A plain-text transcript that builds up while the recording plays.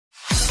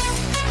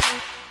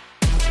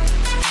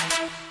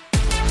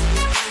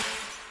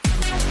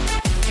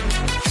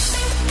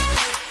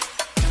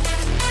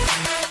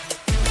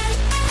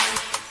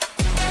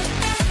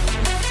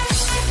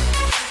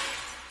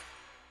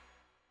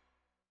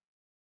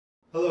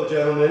Hello,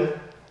 gentlemen.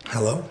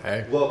 Hello.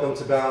 Hey. Welcome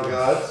to Bound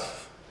Gods.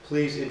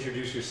 Please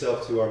introduce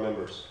yourself to our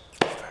members.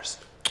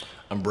 First.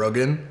 I'm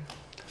Brogan.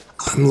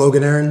 I'm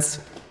Logan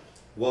Aarons.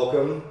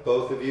 Welcome,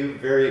 both of you.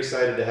 Very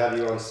excited to have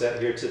you on set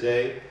here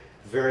today.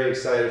 Very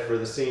excited for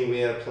the scene we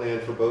have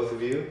planned for both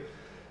of you.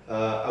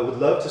 I would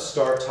love to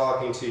start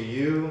talking to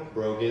you,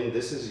 Brogan.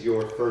 This is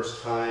your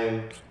first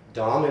time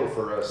doming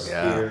for us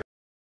here,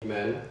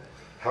 men.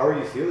 How are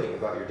you feeling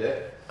about your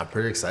day? I'm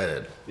pretty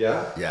excited.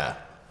 Yeah? Yeah.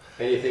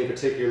 Anything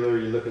particular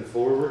you're looking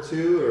forward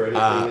to, or anything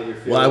that you're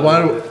feeling?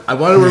 Well, I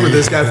want to work with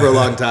this guy for a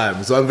long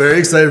time, so I'm very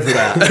excited for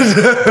that.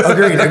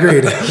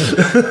 Agreed.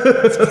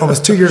 It's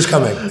almost 2 years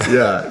coming.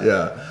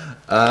 Yeah.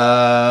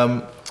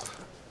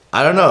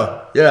 I don't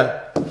know.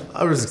 Yeah,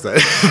 I'm just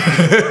excited.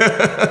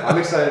 I'm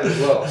excited as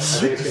well. I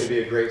think it's going to be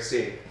a great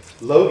scene.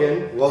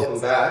 Logan, welcome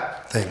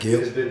back. Thank you.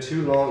 It has been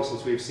too long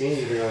since we've seen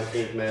you here on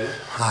Kink Men.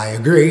 I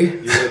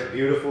agree. You look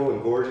beautiful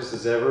and gorgeous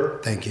as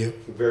ever. Thank you.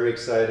 I'm very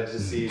excited to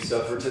see you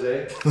suffer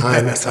today.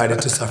 I'm excited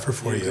to suffer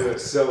for You do you. it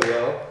so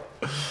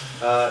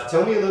well.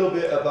 Tell me a little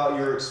bit about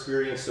your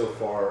experience so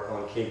far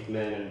on Kink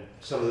Men and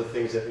some of the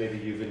things that maybe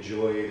you've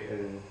enjoyed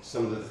and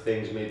some of the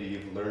things maybe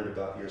you've learned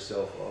about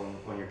yourself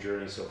on your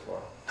journey so far.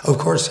 Of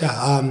course,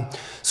 yeah.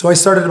 So I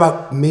started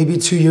about maybe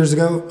 2 years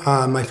ago.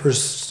 My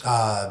first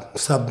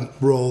sub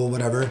role,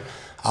 whatever.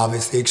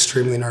 Obviously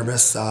extremely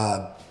nervous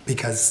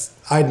because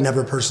I'd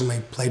never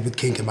personally played with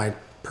kink in my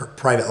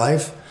private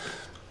life.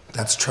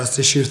 That's trust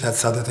issues.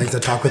 That's other things I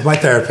talk with my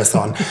therapist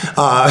on.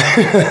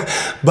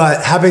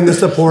 But having the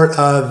support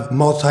of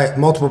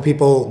multiple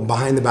people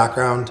behind the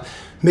background,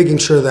 making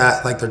sure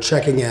that like they're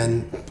checking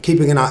in,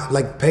 keeping an eye,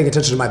 like paying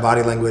attention to my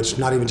body language,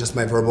 not even just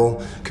my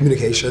verbal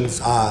communications,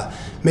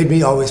 made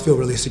me always feel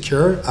really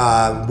secure.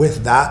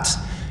 With that,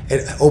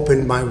 it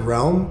opened my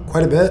realm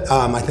quite a bit.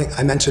 I think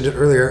I mentioned it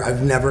earlier.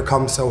 I've never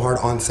come so hard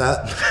on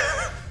set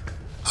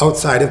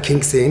outside of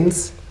kink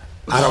scenes.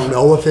 I don't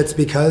know if it's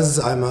because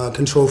I'm a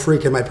control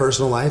freak in my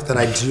personal life that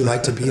I do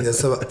like to be this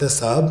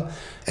sub,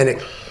 and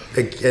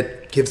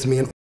it gives me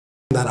an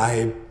that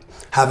I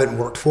haven't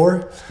worked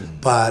for,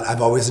 but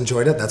I've always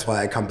enjoyed it. That's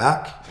why I come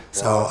back.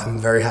 So I'm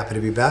very happy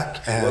to be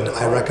back, and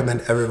I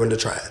recommend everyone to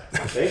try it.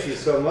 Thank you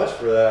so much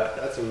for that.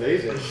 That's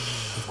amazing.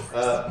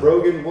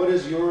 Brogan, what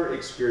is your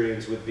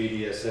experience with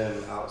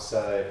BDSM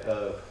outside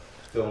of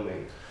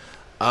filming?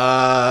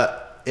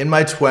 In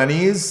my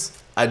 20s,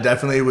 I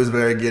definitely was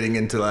very getting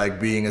into like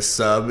being a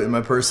sub in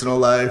my personal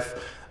life.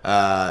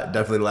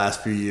 Definitely the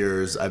last few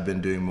years, I've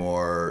been doing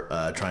more,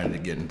 trying to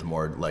get into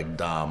more like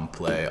dom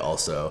play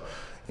also.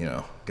 You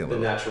know, The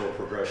natural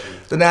progression.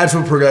 The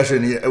natural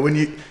progression.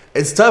 Yeah,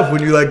 it's tough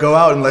when you like go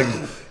out and like,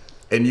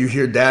 and you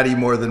hear "daddy"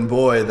 more than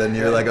 "boy," then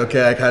you're like,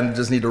 okay, I kind of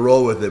just need to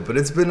roll with it. But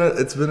it's been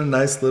a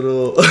nice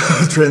little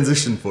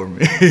transition for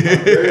me. I'm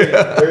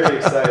very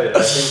excited.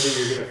 I think that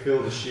you're going to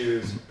fill the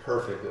shoes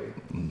perfectly.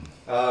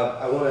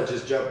 I want to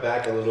just jump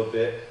back a little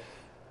bit.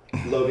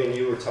 Logan,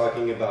 you were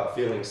talking about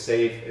feeling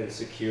safe and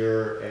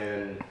secure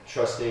and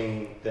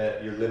trusting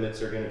that your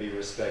limits are going to be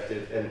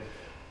respected, and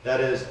that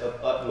is of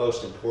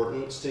utmost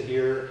importance to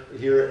hear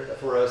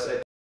for us.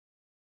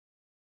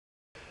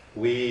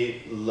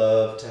 We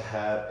love to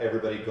have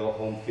everybody go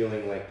home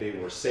feeling like they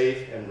were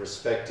safe and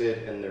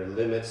respected and their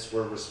limits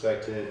were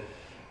respected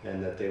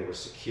and that they were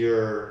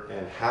secure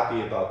and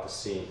happy about the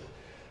scene.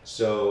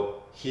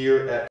 So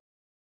here at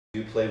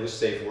you play with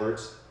safe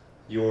words.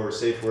 Your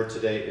safe word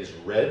today is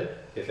red.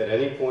 If at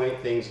any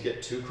point things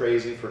get too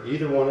crazy for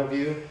either one of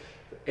you,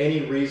 for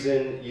any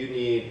reason you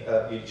need,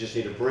 you just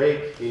need a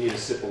break, you need a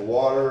sip of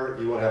water,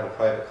 you want to have a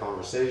private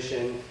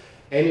conversation,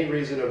 any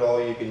reason at all,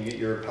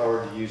 you're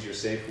empowered to use your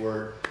safe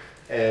word,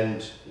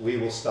 and we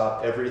will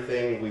stop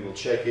everything, we will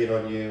check in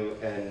on you,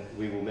 and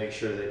we will make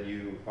sure that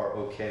you are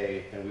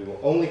okay, and we will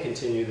only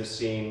continue the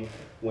scene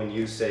when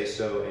you say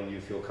so and you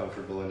feel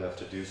comfortable enough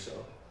to do so.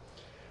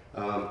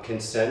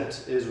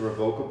 Consent is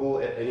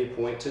revocable at any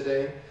point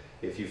today.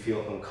 If you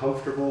feel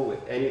uncomfortable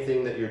with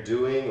anything that you're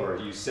doing, or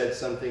you said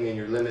something in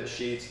your limit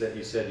sheets that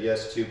you said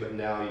yes to, but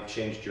now you've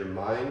changed your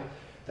mind,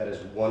 that is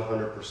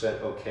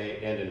 100%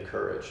 okay and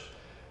encouraged.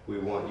 We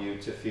want you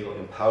to feel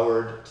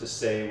empowered to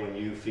say when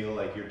you feel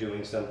like you're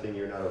doing something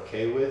you're not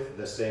okay with,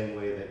 the same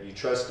way that you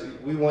trust.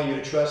 We want you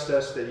to trust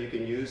us that you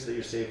can use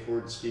your safe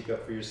word to speak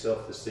up for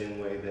yourself the same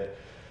way that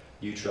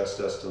you trust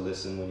us to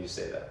listen when you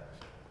say that.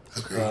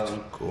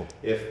 Agreed. Cool.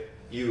 If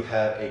you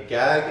have a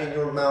gag in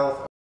your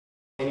mouth,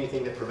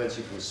 anything that prevents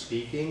you from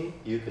speaking,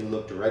 you can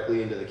look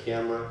directly into the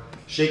camera,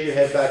 shake your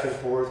head back and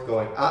forth,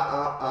 going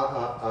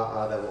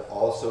that will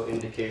also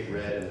indicate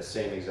red, and the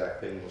same exact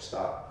thing will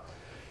stop.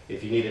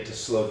 If you need it to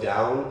slow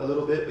down a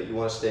little bit, but you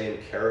want to stay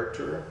in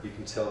character, you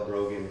can tell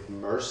Brogan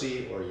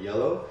mercy or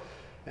yellow,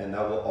 and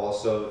that will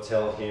also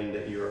tell him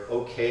that you're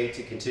okay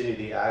to continue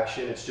the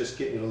action. It's just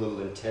getting a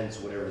little intense,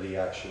 whatever the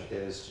action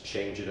is, to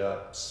change it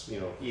up,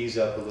 ease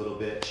up a little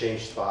bit,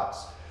 change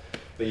spots,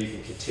 but you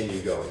can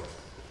continue going.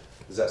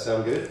 Does that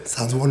sound good?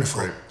 Sounds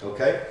wonderful.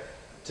 Okay.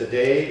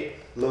 Today,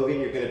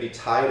 Logan, you're going to be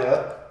tied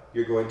up.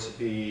 You're going to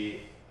be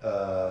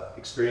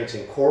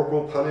experiencing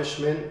corporal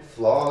punishment,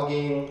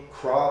 flogging,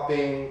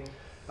 cropping,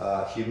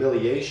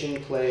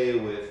 humiliation play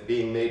with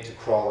being made to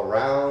crawl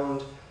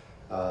around,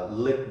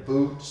 lick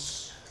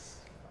boots,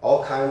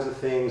 all kinds of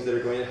things that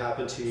are going to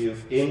happen to you.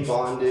 In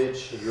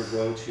bondage, you're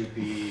going to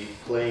be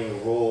playing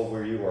a role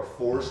where you are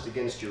forced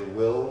against your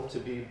will to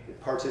be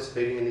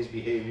participating in these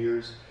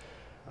behaviors.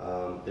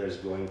 There's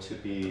going to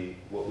be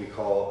what we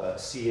call a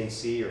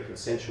C&C, or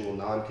consensual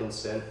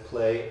non-consent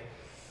play.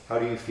 How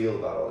do you feel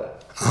about all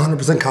that?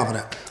 100%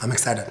 confident. I'm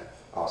excited.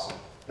 Awesome.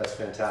 That's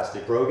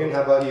fantastic. Brogan,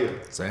 how about you?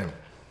 Same.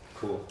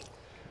 Cool.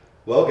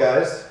 Well,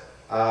 guys,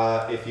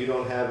 if you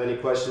don't have any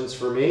questions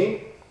for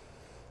me,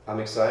 I'm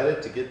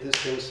excited to get this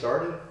thing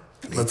started.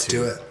 Let's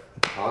do it.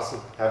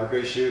 Awesome. Have a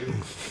great shoot.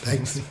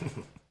 Thanks.